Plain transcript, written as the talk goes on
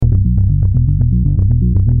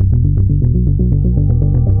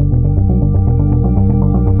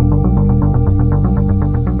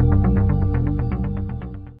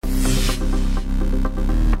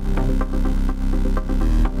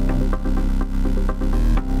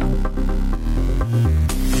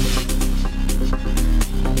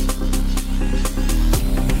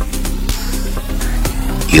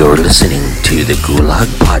You're listening to the Gulag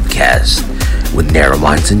Podcast with Narrow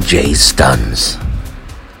Minds and Jay Stuns.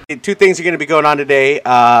 Two things are going to be going on today.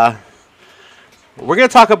 We're going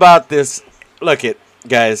to talk about this. Look it,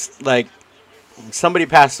 guys, like somebody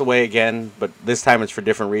passed away again, but this time it's for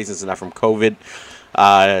different reasons and not from COVID.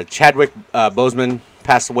 Chadwick Boseman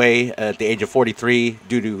passed away at the age of 43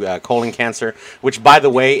 due to colon cancer, which, by the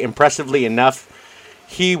way, impressively enough,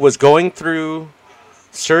 he was going through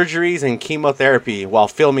surgeries and chemotherapy while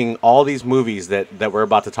filming all these movies that we're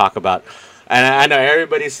about to talk about. And I know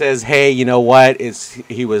everybody says, hey, you know what?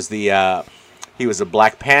 He was a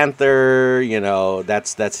Black Panther, you know,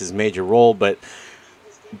 that's his major role. But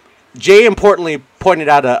Jay importantly pointed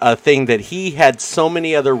out a thing that he had so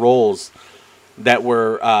many other roles that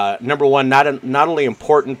were, number one, not only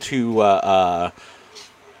important to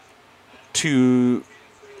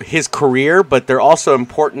his career, but they're also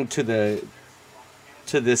important to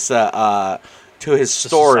his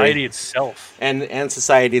story, society itself, and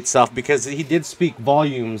society itself, because he did speak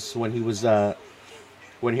volumes when he was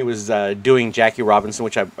doing Jackie Robinson,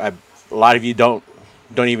 which a lot of you don't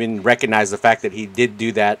even recognize the fact that he did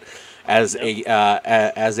do that as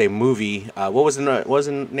a movie. What was the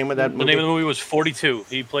name of that movie? The name of the movie was 42.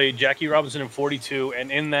 He played Jackie Robinson in 42,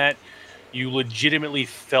 and in that, you legitimately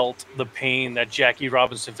felt the pain that Jackie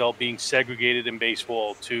Robinson felt being segregated in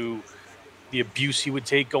baseball, to the abuse he would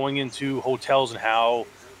take going into hotels, and how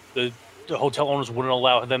the hotel owners wouldn't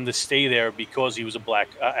allow them to stay there because he was a black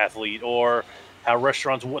athlete, or how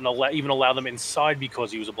restaurants wouldn't even allow them inside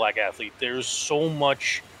because he was a black athlete. There's so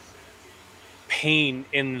much pain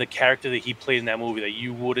in the character that he played in that movie that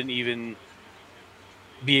you wouldn't even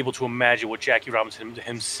be able to imagine what Jackie Robinson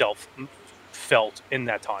himself felt in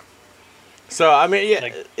that time. So I mean, yeah,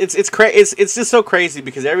 like, it's crazy. It's just so crazy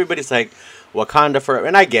because everybody's like Wakanda forever,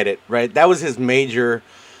 and I get it, right? That was his major.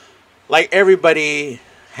 Like, everybody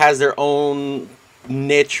has their own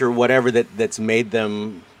niche or whatever that's made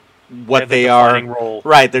them what they are. Role.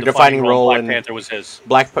 Right, their defining role. Black Panther was his.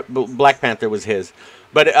 Black Panther was his.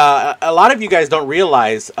 But a lot of you guys don't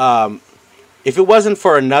realize, if it wasn't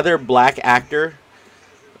for another black actor,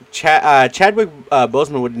 Chadwick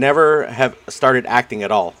Boseman would never have started acting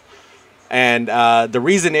at all. And the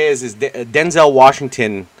reason is Denzel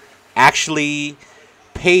Washington actually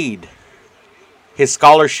paid his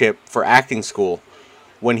scholarship for acting school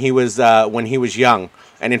when he was young.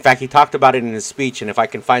 And in fact, he talked about it in his speech. And if I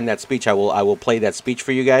can find that speech, I will play that speech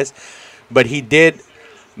for you guys. But he did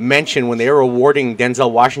mention when they were awarding Denzel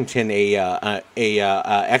Washington a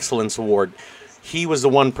excellence award, he was the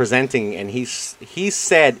one presenting, and he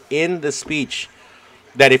said in the speech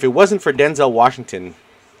that if it wasn't for Denzel Washington,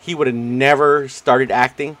 he would have never started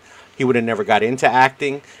acting. He would have never got into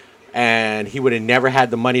acting, and he would have never had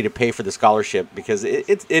the money to pay for the scholarship, because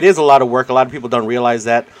it is a lot of work. A lot of people don't realize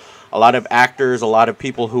that. A lot of actors, a lot of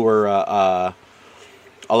people who are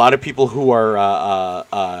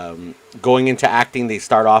going into acting, they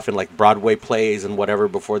start off in like Broadway plays and whatever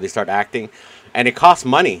before they start acting, and it costs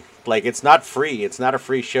money. Like, it's not free. It's not a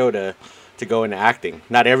free show to go into acting.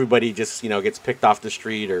 Not everybody just gets picked off the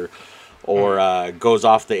street or goes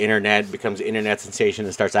off the internet, becomes an internet sensation,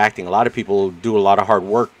 and starts acting. A lot of people do a lot of hard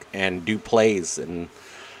work and do plays and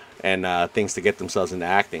things to get themselves into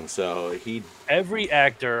acting. So every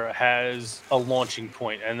actor has a launching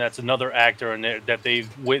point, and that's another actor in there that they've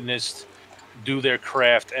witnessed do their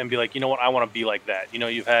craft and be like, you know what, I want to be like that.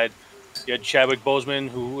 You had Chadwick Boseman,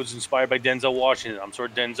 who was inspired by Denzel Washington. I'm sure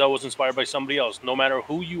Denzel was inspired by somebody else. No matter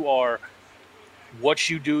who you are, what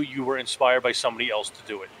you do, you were inspired by somebody else to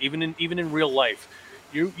do it. Even in real life,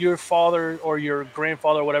 your father or your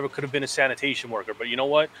grandfather or whatever could have been a sanitation worker, but you know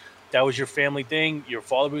what? That was your family thing. Your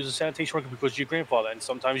father was a sanitation worker because of your grandfather, and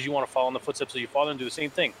sometimes you want to follow in the footsteps of your father and do the same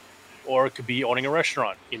thing. Or it could be owning a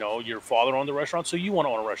restaurant. Your father owned a restaurant, so you want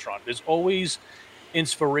to own a restaurant. There's always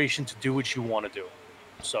inspiration to do what you want to do.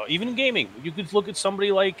 So even in gaming, you could look at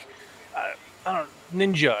somebody like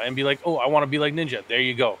Ninja and be like, oh, I want to be like Ninja. There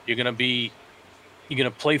you go. You're gonna play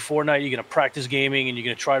Fortnite, you're gonna practice gaming, and you're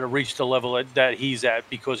gonna try to reach the level that he's at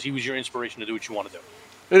because he was your inspiration to do what you want to do.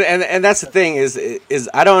 And that's the thing is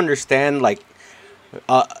I don't understand, like,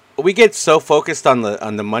 we get so focused on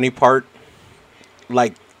the money part,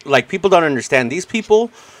 like people don't understand. These people,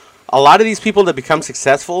 a lot of these people that become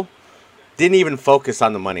successful didn't even focus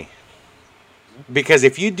on the money, because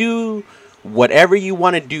if you do whatever you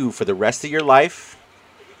want to do for the rest of your life,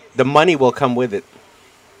 the money will come with it,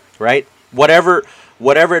 right? Whatever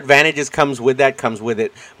advantages comes with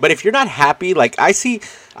it. But if you're not happy, like I see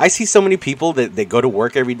so many people that they go to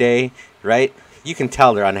work every day, right? You can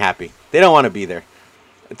tell they're unhappy. They don't want to be there.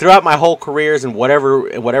 Throughout my whole careers and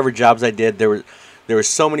whatever jobs I did, there There were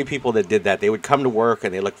so many people that did that. They would come to work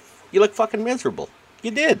and you look fucking miserable.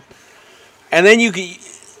 You did. And then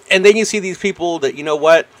you see these people that, you know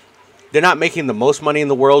what? They're not making the most money in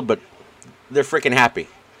the world, but they're freaking happy.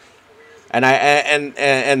 And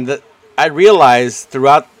I realized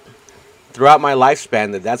throughout my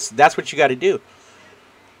lifespan that that's what you got to do.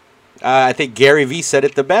 I think Gary Vee said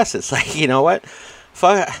it the best. It's like, you know what?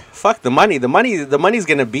 Fuck the money. The money's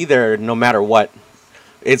gonna be there no matter what.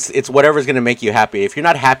 It's whatever's gonna make you happy. If you're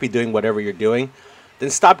not happy doing whatever you're doing,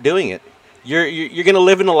 then stop doing it. You're gonna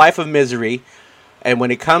live in a life of misery, and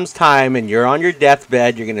when it comes time and you're on your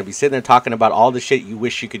deathbed, you're gonna be sitting there talking about all the shit you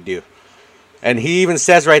wish you could do. And he even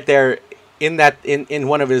says right there in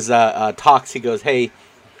one of his talks, he goes, "Hey,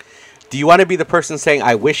 do you want to be the person saying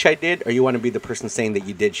I wish I did, or you want to be the person saying that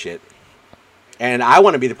you did shit?" And I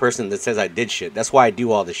want to be the person that says I did shit. That's why I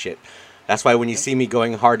do all this shit. That's why when you see me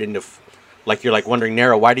going hard into, like, you're like wondering,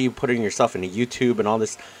 Nero, why do you putting yourself into YouTube and all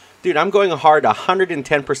this? Dude, I'm going hard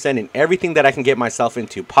 110% in everything that I can get myself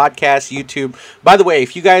into. Podcasts, YouTube. By the way,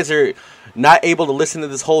 if you guys are not able to listen to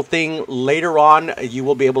this whole thing later on, you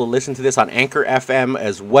will be able to listen to this on Anchor FM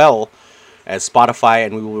as well as Spotify.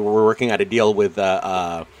 And we're working out a deal with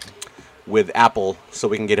Apple, so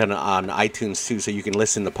we can get it on iTunes too, so you can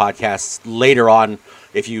listen to podcasts later on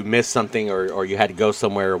if you missed something or you had to go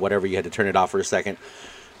somewhere or whatever, you had to turn it off for a second.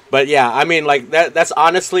 But yeah, I mean, like, that's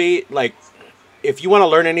honestly, like, if you want to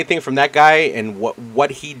learn anything from that guy and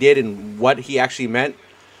what he did and what he actually meant,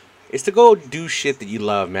 is to go do shit that you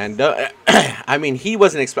love, man. I mean, he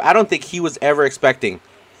wasn't I don't think he was ever expecting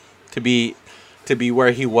to be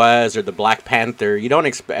where he was, or the Black Panther. You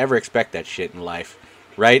don't ever expect that shit in life.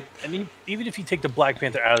 Right? I mean, even if you take the Black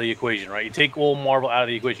Panther out of the equation, right? You take old Marvel out of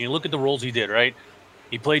the equation. You look at the roles he did, right?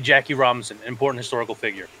 He played Jackie Robinson, an important historical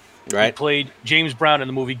figure. Right. He played James Brown in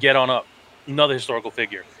the movie Get On Up, another historical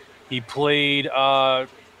figure. He played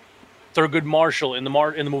Thurgood Marshall in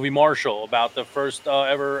the movie Marshall, about the first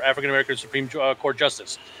ever African-American Supreme Court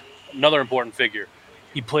Justice, another important figure.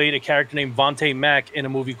 He played a character named Vontae Mack in a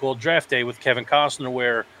movie called Draft Day with Kevin Costner,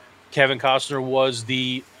 where Kevin Costner was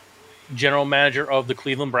the general manager of the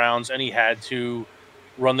Cleveland Browns, and he had to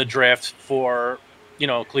run the draft for,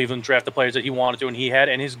 Cleveland, draft the players that he wanted to, and he had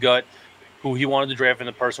in his gut who he wanted to draft, and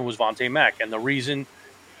the person was Vontae Mack. And the reason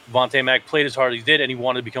Vontae Mack played as hard as he did and he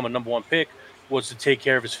wanted to become a number one pick was to take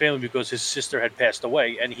care of his family, because his sister had passed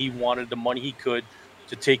away, and he wanted the money he could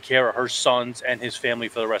to take care of her sons and his family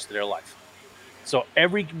for the rest of their life. So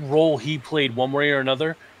every role he played, one way or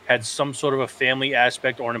another, had some sort of a family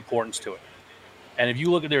aspect or an importance to it. And if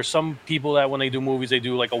you look at, there's some people that when they do movies, they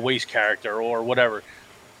do like a waste character or whatever.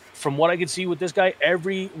 From what I could see with this guy,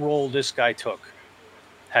 every role this guy took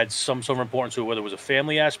had some sort of importance to it, whether it was a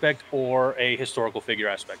family aspect or a historical figure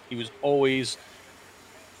aspect. He was always,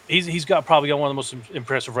 he's probably got one of the most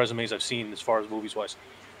impressive resumes I've seen as far as movies wise.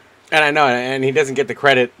 And I know, and he doesn't get the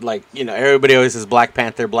credit, like, everybody always says Black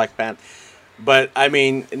Panther. But I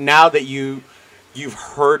mean, now that you've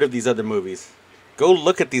heard of these other movies, go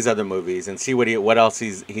look at these other movies and see what else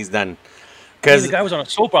he's done. Because the guy was on a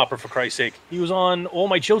soap opera, for Christ's sake. He was on All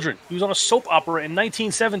My Children. He was on a soap opera in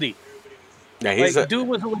 1970. Yeah, dude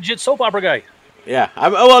was a legit soap opera guy. Yeah,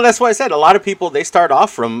 well, that's why I said a lot of people, they start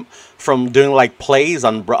off from doing like plays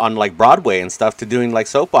on like Broadway and stuff to doing like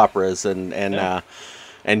soap operas and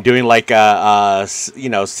doing like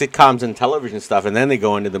sitcoms and television stuff, and then they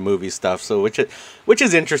go into the movie stuff. So which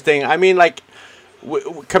is interesting. I mean, like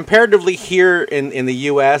comparatively here in the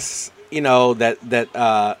U.S.,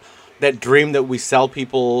 that dream that we sell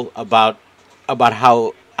people about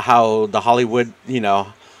how the Hollywood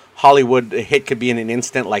hit could be in an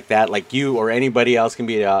instant like that, like you or anybody else can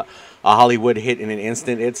be a Hollywood hit in an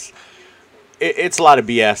instant. It's a lot of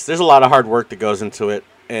BS. There's a lot of hard work that goes into it,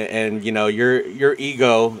 and your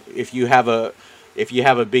ego, if you have a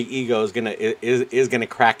big ego, is gonna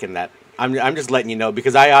crack in that. I'm just letting you know,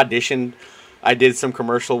 because I auditioned. I did some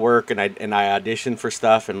commercial work, and I auditioned for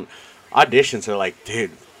stuff, and auditions are like,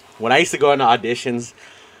 dude, when I used to go into auditions,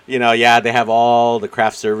 they have all the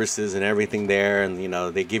craft services and everything there, and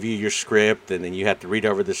they give you your script, and then you have to read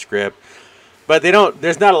over the script, but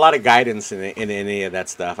there's not a lot of guidance in any of that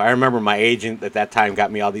stuff. I remember my agent at that time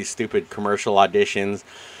got me all these stupid commercial auditions,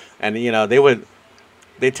 and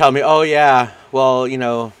they tell me, oh yeah, well,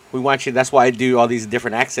 we want you, that's why I do all these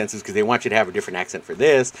different accents, is because they want you to have a different accent for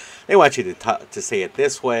this. They want you to say it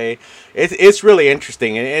this way. It's really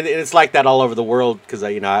interesting, and it's like that all over the world, because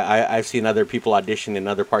I've seen other people audition in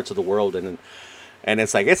other parts of the world, and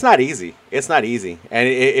it's like, it's not easy. It's not easy, and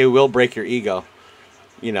it will break your ego.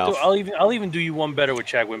 So I'll even do you one better with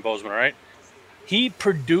Chadwick Boseman. All right, he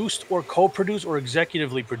produced or co-produced or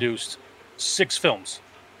executively produced 6 films,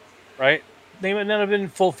 right? They might not have been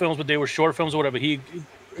full films, but they were short films or whatever. He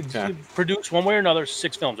produced one way or another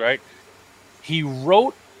 6 films, right? He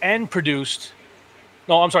wrote and produced.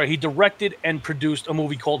 No, I'm sorry. He directed and produced a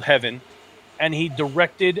movie called Heaven, and he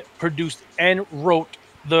directed, produced, and wrote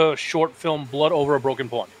the short film Blood Over a Broken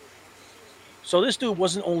Pond. So this dude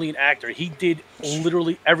wasn't only an actor; he did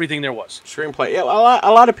literally everything there was. Screenplay, yeah.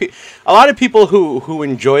 A lot of people who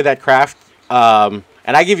enjoy that craft, and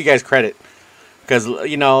I give you guys credit because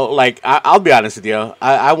like I'll be honest with you,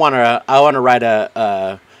 I wanna write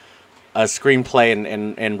a screenplay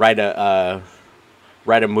and write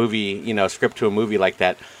a movie, script to a movie like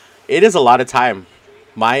that. It is a lot of time.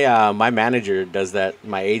 My manager does that.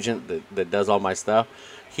 My agent that does all my stuff.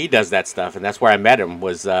 He does that stuff, and that's where I met him.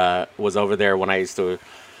 Was over there when I used to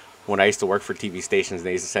work for TV stations.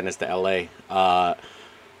 They used to send us to L.A.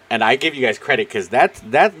 And I give you guys credit because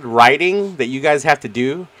that writing that you guys have to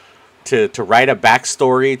do to write a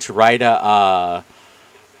backstory, to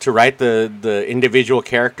write the individual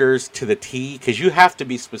characters to the T, because you have to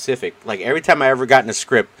be specific. Like every time I ever got in a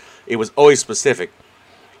script, it was always specific.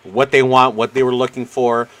 What they want, what they were looking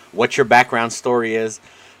for, what your background story is.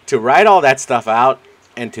 To write all that stuff out.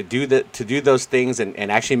 And to do those things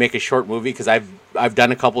and actually make a short movie, because I've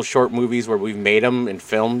done a couple short movies where we've made them and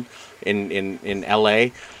filmed in LA.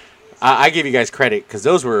 I give you guys credit because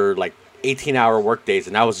those were like 18-hour work days,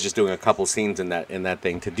 and I was just doing a couple scenes in that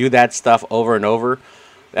thing. To do that stuff over and over,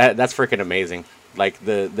 that's freaking amazing. Like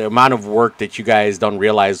the amount of work that you guys don't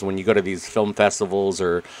realize when you go to these film festivals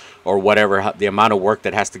or whatever, the amount of work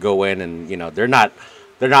that has to go in, and they're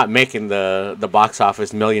not making the box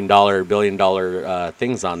office $1 million, $1 billion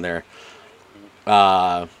things on there.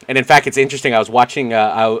 And in fact, it's interesting. I was watching.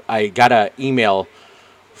 I got an email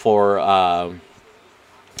for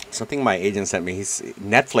something my agent sent me.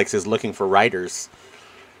 Netflix is looking for writers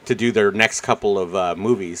to do their next couple of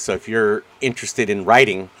movies. So if you're interested in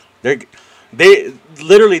writing, they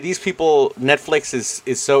literally, these people. Netflix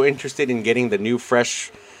is so interested in getting the new,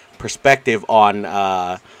 fresh perspective on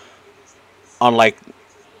like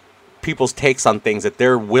people's takes on things, that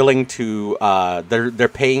they're willing to they're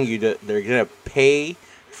paying you to, they're gonna pay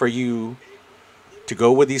for you to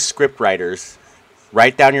go with these script writers,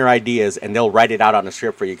 write down your ideas, and they'll write it out on a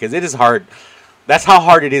script for you, because it is hard. That's how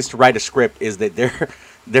hard it is to write a script, is that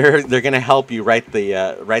they're gonna help you write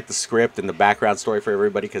the script and the background story for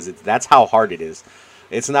everybody, because that's how hard it is.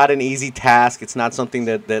 It's not an easy task. It's not something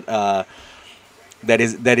that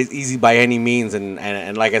is easy by any means,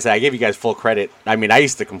 and like I said, I give you guys full credit. I mean, I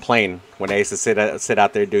used to complain when I used to sit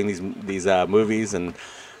out there doing these movies and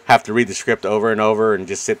have to read the script over and over and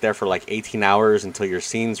just sit there for like 18 hours until your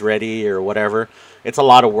scene's ready or whatever. It's a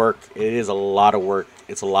lot of work. It is a lot of work.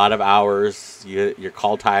 It's a lot of hours. Your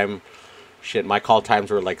call time, shit. My call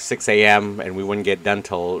times were like 6 a.m. and we wouldn't get done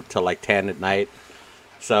till like 10 at night.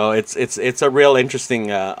 So it's a real interesting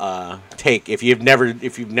take. If you've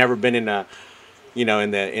never been in a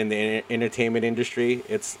in the entertainment industry,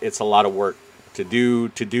 it's a lot of work to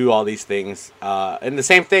do all these things. And the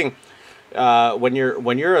same thing, when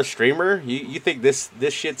you're a streamer, you think this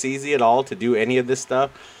shit's easy at all to do any of this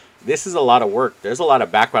stuff. This is a lot of work. There's a lot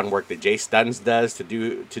of background work that Jay Stuns does to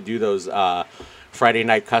do those Friday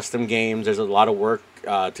night custom games. There's a lot of work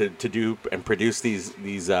to do and produce these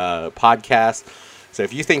podcasts. So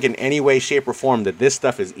if you think in any way, shape, or form that this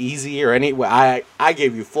stuff is easy or any way, I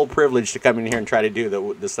gave you full privilege to come in here and try to do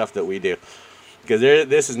the stuff that we do, because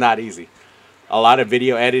this is not easy. A lot of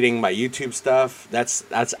video editing, my YouTube stuff,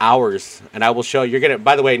 that's hours, and I will show you.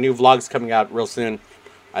 By the way, new vlogs coming out real soon.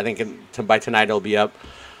 I think by tonight it'll be up.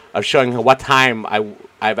 I'm showing what time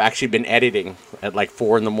I've actually been editing at like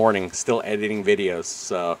 4 a.m, still editing videos.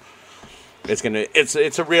 So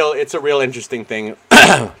it's a real interesting thing,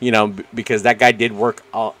 because that guy did work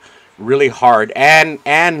really hard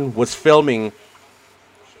and was filming.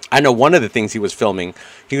 I know one of the things he was filming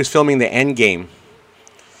the end game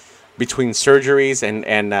between surgeries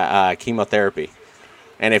and chemotherapy.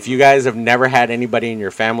 And if you guys have never had anybody in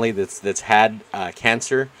your family that's had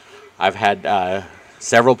cancer, I've had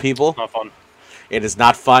several people. Not fun. It is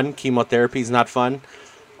not fun. Chemotherapy is not fun.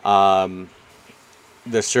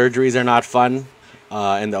 The surgeries are not fun,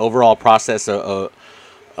 and the overall process of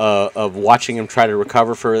watching him try to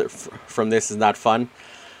recover from this is not fun.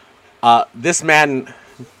 This man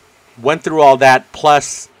went through all that,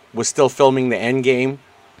 plus was still filming the end game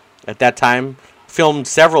at that time. Filmed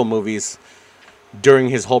several movies during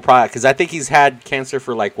his whole project, because I think he's had cancer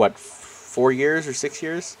for like 4 years or 6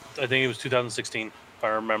 years. I think it was 2016, if I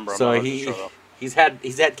remember. So he's had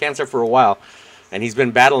cancer for a while, and he's been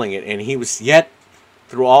battling it, and he was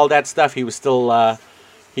through all that stuff, he was still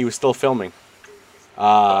he was still filming.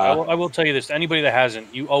 I will tell you this: anybody that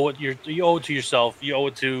hasn't, you owe it. You owe it to yourself. You owe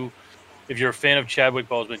it to, if you're a fan of Chadwick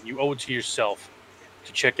Boseman, you owe it to yourself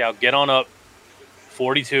to check out Get On Up,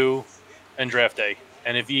 42, and Draft Day.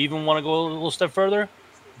 And if you even want to go a little step further,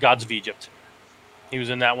 Gods of Egypt. He was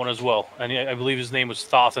in that one as well, and I believe his name was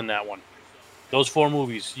Thoth in that one. Those 4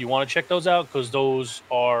 movies, you want to check those out because those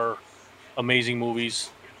are amazing movies.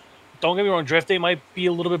 Don't get me wrong, Draft Day might be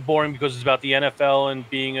a little bit boring because it's about the NFL and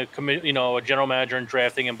being a general manager and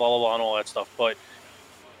drafting and blah blah blah and all that stuff. But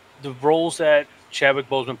the roles that Chadwick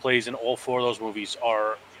Boseman plays in all 4 of those movies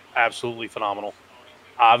are absolutely phenomenal.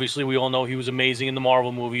 Obviously, we all know he was amazing in the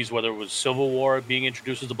Marvel movies, whether it was Civil War, being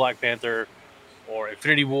introduced as the Black Panther, or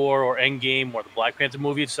Infinity War, or Endgame, or the Black Panther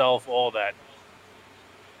movie itself. All that.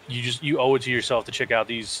 You owe it to yourself to check out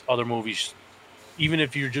these other movies, even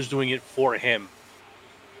if you're just doing it for him.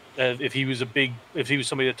 If he was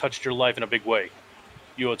somebody that touched your life in a big way,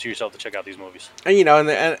 you owe it to yourself to check out these movies. And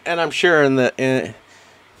and I'm sure in the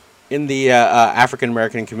African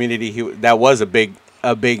American community, that was a big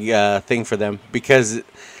thing for them, because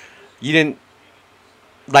you didn't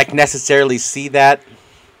necessarily see that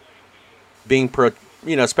being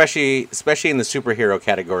especially in the superhero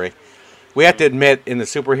category. We have to admit, in the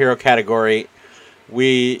superhero category,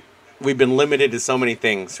 we've been limited to so many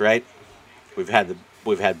things, right? We've had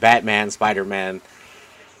Batman, Spider-Man,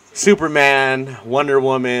 Superman, Wonder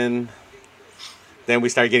Woman. Then we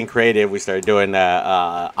started getting creative. We started doing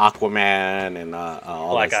Aquaman and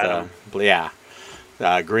all Black that Adam. stuff.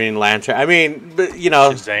 Yeah, Green Lantern. I mean, but,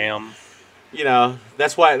 Shazam.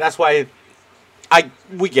 That's why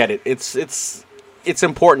we get it. It's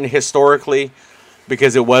important historically,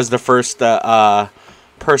 because it was the first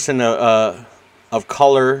person of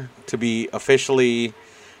color to be officially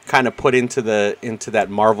kind of put into that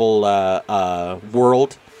Marvel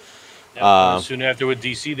world. Yeah, soon after with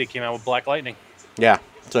DC, they came out with Black Lightning. Yeah,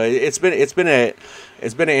 so it's been an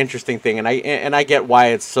interesting thing, and I get why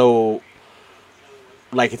it's so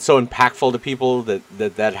impactful to people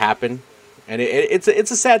that happened, and it's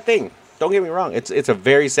a sad thing. Don't get me wrong, it's a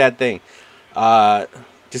very sad thing.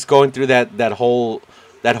 Just going through that whole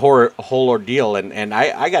ordeal, and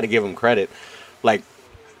I got to give him credit,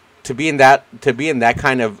 to be in that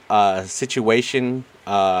kind of situation,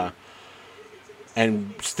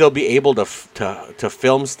 and still be able to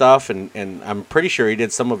film stuff, and I'm pretty sure he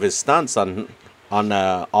did some of his stunts on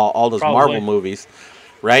all those Probably. Marvel movies,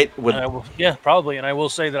 right? Yeah, probably. And I will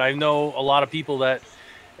say that I know a lot of people that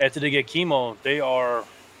after they get chemo, they are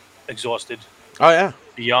exhausted. Oh yeah,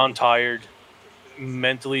 beyond tired,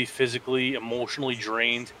 mentally, physically, emotionally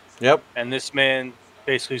drained. Yep. And this man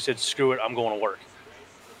basically said, "Screw it, I'm going to work."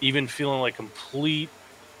 Even feeling like complete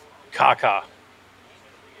caca,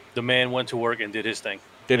 the man went to work and did his thing.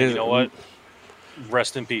 You know what?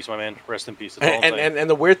 Rest in peace, my man. Rest in peace. That's all I'm saying. And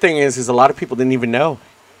the weird thing is a lot of people didn't even know.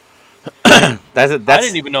 I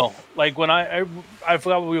didn't even know. Like when I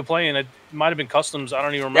forgot what we were playing. It might have been Customs. I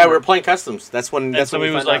don't even remember. Yeah, we were playing Customs. That's when. And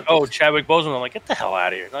somebody was like, "Oh, Chadwick Boseman." I'm like, "Get the hell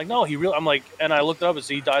out of here!" Like, no, he really. I'm like, and I looked it up and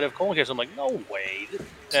see he died of colon cancer. I'm like, no way.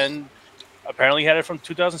 And apparently he had it from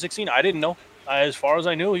 2016. I didn't know. As far as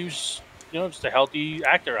I knew, he was, just a healthy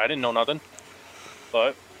actor. I didn't know nothing.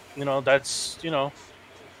 But that's I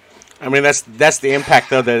mean, that's the impact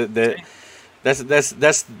though. That's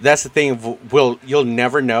the thing. You'll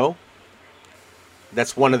never know.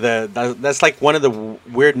 That's one of the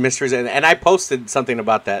weird mysteries, and I posted something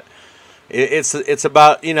about that. It's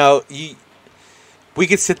about we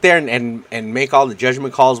could sit there and make all the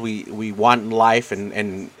judgment calls we want in life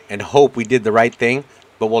and hope we did the right thing,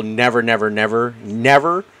 but we'll never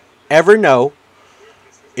ever know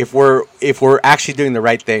if we're actually doing the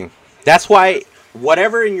right thing. That's why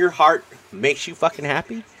whatever in your heart makes you fucking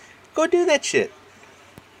happy, go do that shit.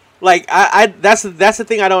 Like that's the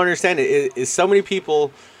thing I don't understand. Is so many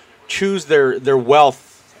people choose their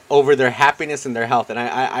wealth over their happiness and their health, and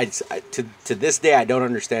I to this day I don't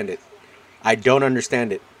understand it. I don't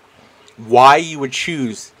understand it. Why you would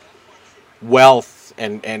choose wealth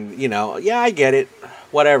and yeah, I get it,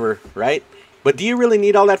 whatever, right? But do you really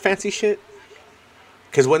need all that fancy shit?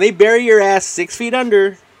 Because when they bury your ass 6 feet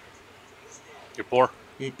under, you're poor.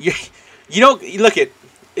 You don't look at.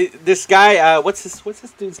 This guy, what's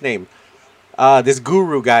this dude's name? This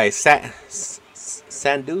guru guy, Sandu.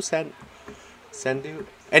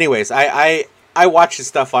 Anyways, I watch his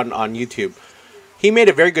stuff on YouTube. He made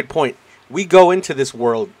a very good point. We go into this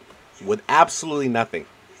world with absolutely nothing,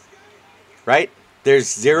 right? There's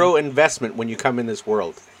zero investment when you come in this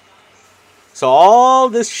world. So all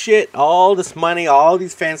this shit, all this money, all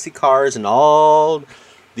these fancy cars, and all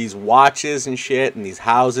these watches and shit, and these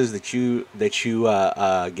houses that you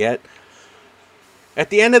get. At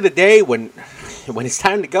the end of the day, when it's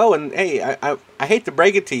time to go, and hey, I hate to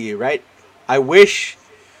break it to you, right? I wish.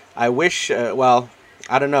 Well,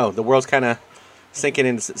 I don't know. The world's kind of sinking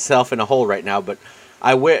itself in a hole right now, but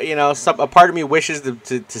a part of me wishes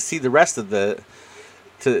to see the rest of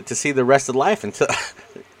to see the rest of life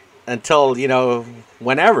until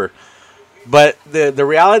whenever. But the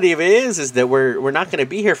reality of it is that we're not going to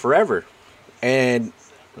be here forever, and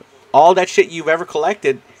all that shit you've ever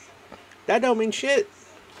collected, that don't mean shit.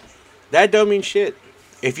 That don't mean shit.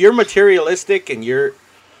 If you're materialistic and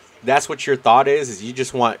that's what your thought is you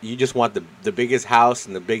just want the biggest house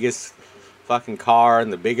and the biggest fucking car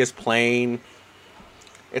and the biggest plane.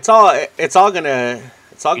 It's all gonna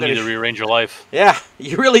you need to rearrange your life. Yeah,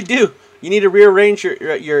 you really do. You need to rearrange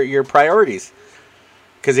your priorities.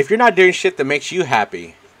 Because if you're not doing shit that makes you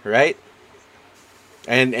happy, right?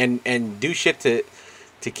 And do shit to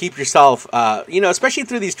keep yourself, especially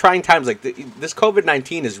through these trying times, like this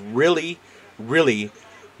COVID-19 has really, really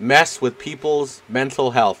messed with people's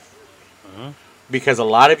mental health. Because a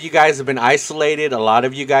lot of you guys have been isolated. A lot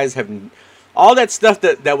of you guys have all that stuff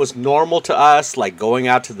that was normal to us, like going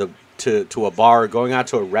out to a bar, or going out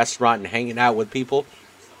to a restaurant and hanging out with people.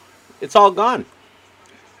 It's all gone.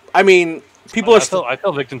 I mean, people I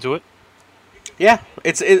fell victim to it. Yeah,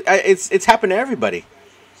 it's happened to everybody.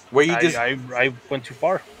 Where you I went too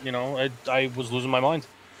far. I was losing my mind.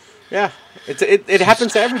 Yeah, it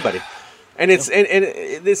happens to everybody, and it's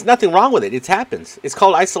there's nothing wrong with it. It happens. It's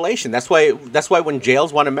called isolation. That's why when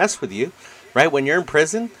jails want to mess with you, right? When you're in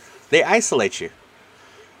prison, they isolate you.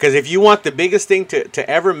 Because if you want the biggest thing to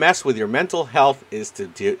ever mess with your mental health is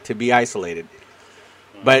to be isolated.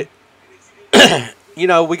 But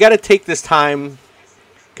we got to take this time,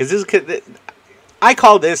 because I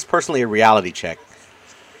call this personally a reality check.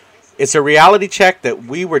 It's a reality check that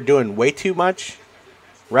we were doing way too much,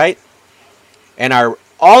 right? And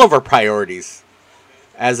all of our priorities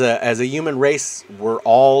as a human race were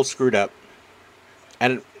all screwed up.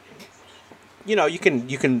 And you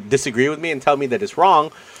can disagree with me and tell me that it's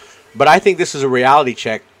wrong, but I think this is a reality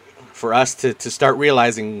check for us to start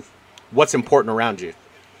realizing what's important around you.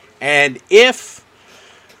 And if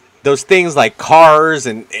those things like cars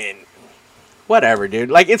and whatever, dude,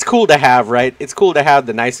 like, it's cool to have, right? It's cool to have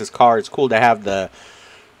the nicest car. It's cool to have the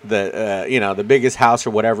biggest house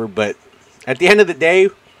or whatever. But at the end of the day,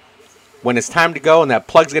 when it's time to go and that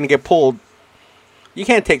plug's going to get pulled, you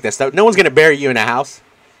can't take that stuff. No one's going to bury you in a house.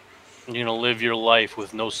 You're going to live your life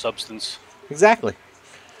with no substance. Exactly.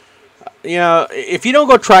 If you don't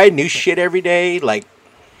go try new shit every day, like,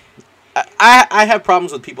 I have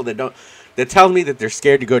problems with people that tell me that they're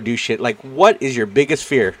scared to go do shit. Like, what is your biggest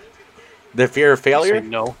fear? The fear of failure?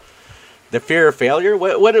 No. The fear of failure?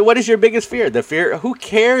 What is your biggest fear? The fear? Who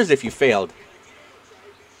cares if you failed?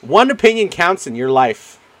 One opinion counts in your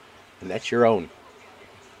life, and that's your own.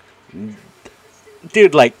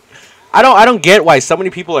 Dude, like, I don't get why so many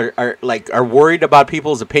people are worried about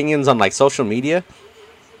people's opinions on, like, social media.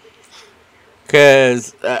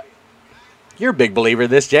 Because you're a big believer of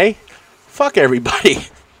this, Jay. Fuck everybody.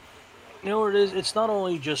 You know what it is? It's not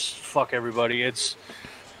only just fuck everybody. It's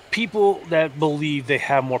people that believe they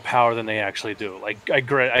have more power than they actually do. Like, I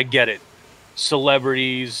get it.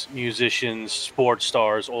 Celebrities, musicians, sports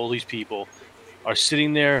stars, all these people are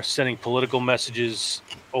sitting there sending political messages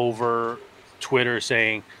over Twitter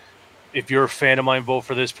saying, if you're a fan of mine, vote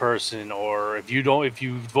for this person, or if you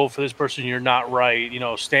vote for this person, you're not right.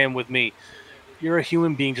 Stand with me. You're a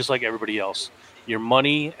human being just like everybody else. Your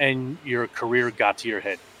money and your career got to your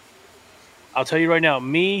head. I'll tell you right now,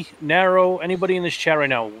 me, Narrow, anybody in this chat right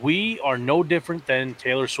now, we are no different than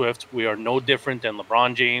Taylor Swift. We are no different than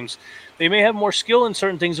LeBron James. They may have more skill in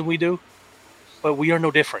certain things than we do, but we are no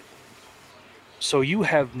different. So you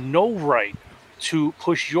have no right to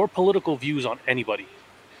push your political views on anybody.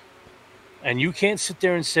 And you can't sit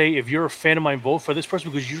there and say, if you're a fan of mine, vote for this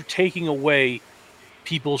person, because you're taking away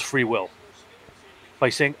people's free will. By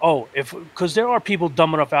saying, because there are people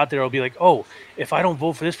dumb enough out there who'll be like, if I don't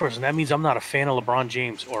vote for this person, that means I'm not a fan of LeBron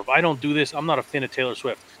James. Or if I don't do this, I'm not a fan of Taylor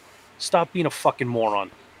Swift. Stop being a fucking moron.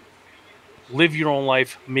 Live your own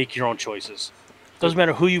life. Make your own choices. Doesn't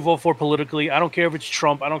matter who you vote for politically. I don't care if it's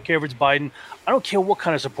Trump. I don't care if it's Biden. I don't care what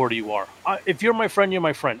kind of supporter you are. If you're my friend, you're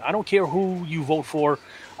my friend. I don't care who you vote for.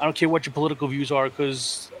 I don't care what your political views are,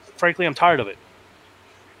 because, frankly, I'm tired of it.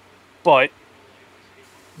 But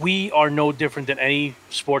we are no different than any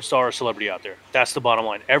sports star or celebrity out there. That's the bottom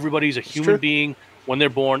line. Everybody's a human being when they're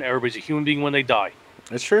born. Everybody's a human being when they die.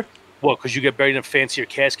 That's true. What, because you get buried in a fancier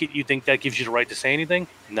casket, you think that gives you the right to say anything?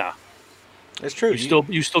 Nah. It's true.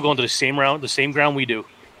 You still go into the same ground we do.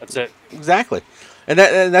 That's it. Exactly, and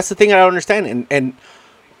that's the thing I don't understand.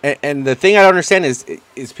 And the thing I don't understand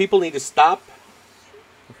is people need to stop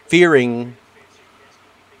fearing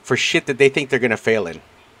for shit that they think they're gonna fail in.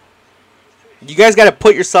 You guys got to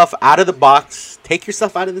put yourself out of the box. Take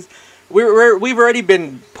yourself out of this. We've already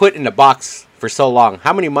been put in the box for so long.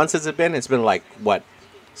 How many months has it been? It's been like what,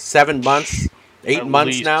 7 months, 8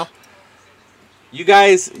 months least. now. You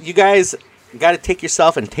guys got to take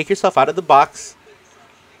yourself out of the box.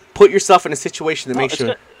 Put yourself in a situation to make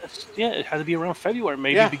sure. It had to be around February,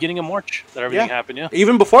 maybe beginning of March that everything happened. Yeah,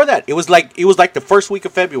 even before that, it was like the first week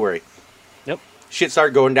of February. Yep. Shit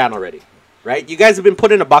started going down already, right? You guys have been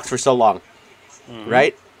put in a box for so long,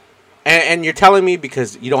 right? And you're telling me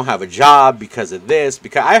because you don't have a job, because of this,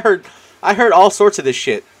 because I heard all sorts of this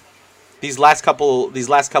shit these last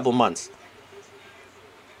couple months.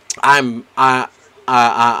 I'm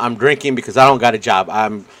drinking because I don't got a job.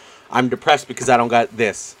 I'm depressed because I don't got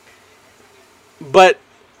this. But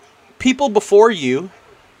people before you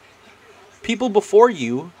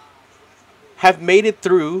have made it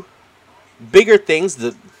through bigger things,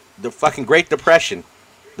 the fucking Great Depression,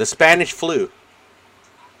 the Spanish flu.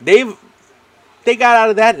 They got out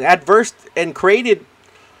of that adverse and created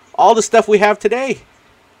all the stuff we have today.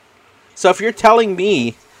 So if you're telling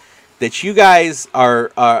me that you guys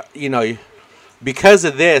are because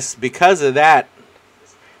of this, because of that,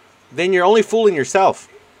 then you're only fooling yourself.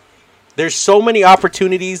 There's so many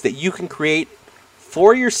opportunities that you can create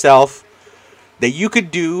for yourself that you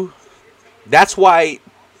could do. That's why,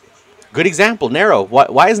 good example, Nero.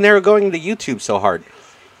 Why is Nero going into YouTube so hard?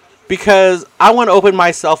 Because I want to open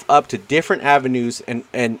myself up to different avenues and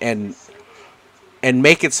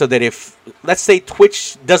make it so that if, let's say,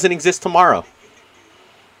 Twitch doesn't exist tomorrow,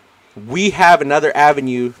 we have another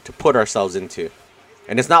avenue to put ourselves into.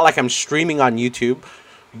 And it's not like I'm streaming on YouTube,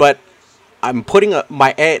 but I'm putting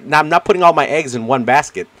I'm not putting all my eggs in one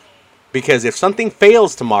basket, because if something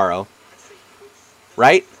fails tomorrow,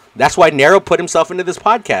 right? That's why Nero put himself into this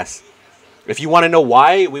podcast. If you want to know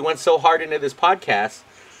why we went so hard into this podcast,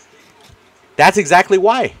 that's exactly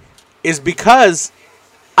why. Is because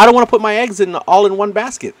I don't want to put my eggs all in one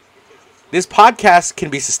basket. This podcast can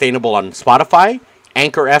be sustainable on Spotify,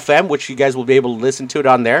 Anchor FM, which you guys will be able to listen to it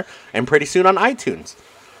on there, and pretty soon on iTunes.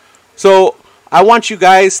 So I want you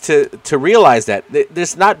guys to realize that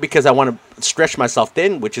this not because I want to stretch myself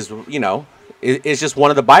thin, which is, it's just one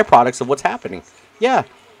of the byproducts of what's happening. Yeah,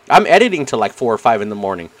 I'm editing till like 4 or 5 in the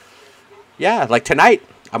morning. Yeah, like tonight,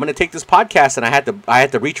 I'm gonna take this podcast and I had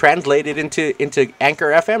to retranslate it into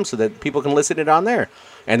Anchor FM so that people can listen to it on there,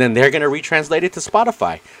 and then they're gonna retranslate it to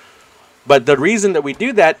Spotify. But the reason that we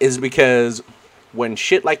do that is because when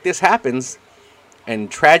shit like this happens,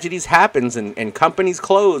 and tragedies happens, and companies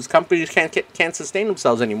close, companies can't sustain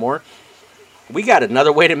themselves anymore, we got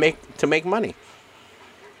another way to make money.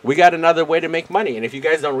 We got another way to make money, and if you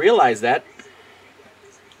guys don't realize that,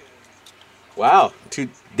 wow,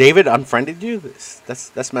 David unfriended you.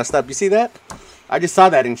 That's messed up. You see that? I just saw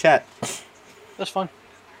that in chat. That's fine.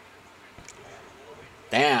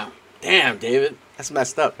 Damn, David, that's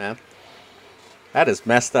messed up, man. That is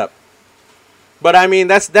messed up. But I mean,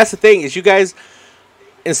 that's the thing, is you guys,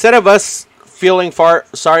 instead of us feeling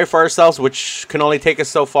sorry for ourselves, which can only take us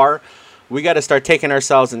so far, we got to start taking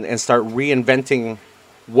ourselves and start reinventing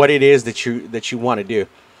what it is that you want to do,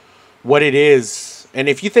 what it is. And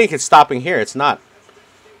if you think it's stopping here, it's not.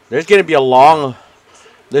 There's going to be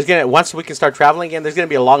once we can start traveling again, there's going to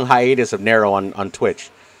be a long hiatus of Nero on Twitch,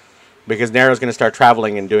 because Nero's going to start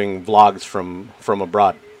traveling and doing vlogs from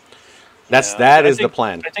abroad. That is the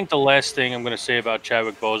plan. I think the last thing I'm going to say about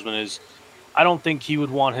Chadwick Boseman is, I don't think he would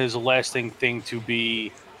want his lasting thing to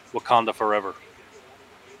be Wakanda forever.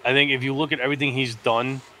 I think if you look at everything he's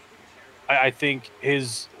done, I think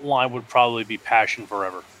his line would probably be passion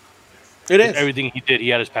forever. It is. Everything he did, he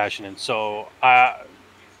had his passion in. So I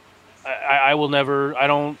will never.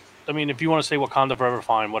 I mean, if you want to say Wakanda forever,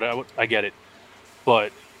 fine. I get it.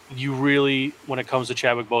 But you really, when it comes to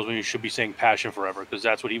Chadwick Boseman, you should be saying passion forever, because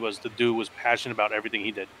that's what he was. The dude was passionate about everything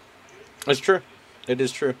he did. That's true. It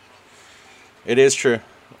is true. It is true.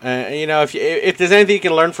 If there's anything you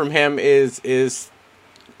can learn from him is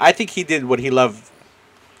I think he did what he loved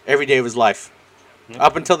every day of his life,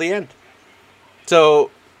 up until the end.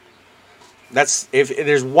 So that's, if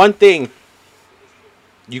there's one thing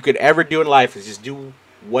you could ever do in life, is just do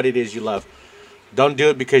what it is you love. Don't do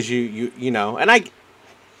it because you know. And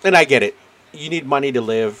I get it. You need money to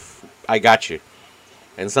live. I got you.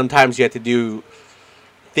 And sometimes you have to do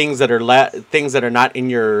things that are not in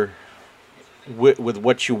your with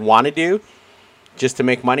what you want to do. just to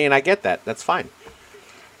make money, and I get that. That's fine.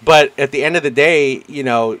 But at the end of the day, you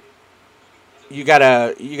know, you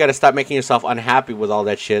gotta stop making yourself unhappy with all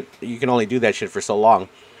that shit. You can only do that shit for so long,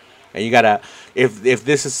 and you gotta if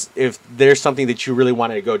there's something that you really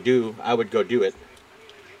wanted to go do, I would go do it.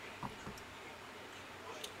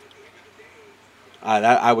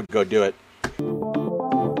 I would go do it.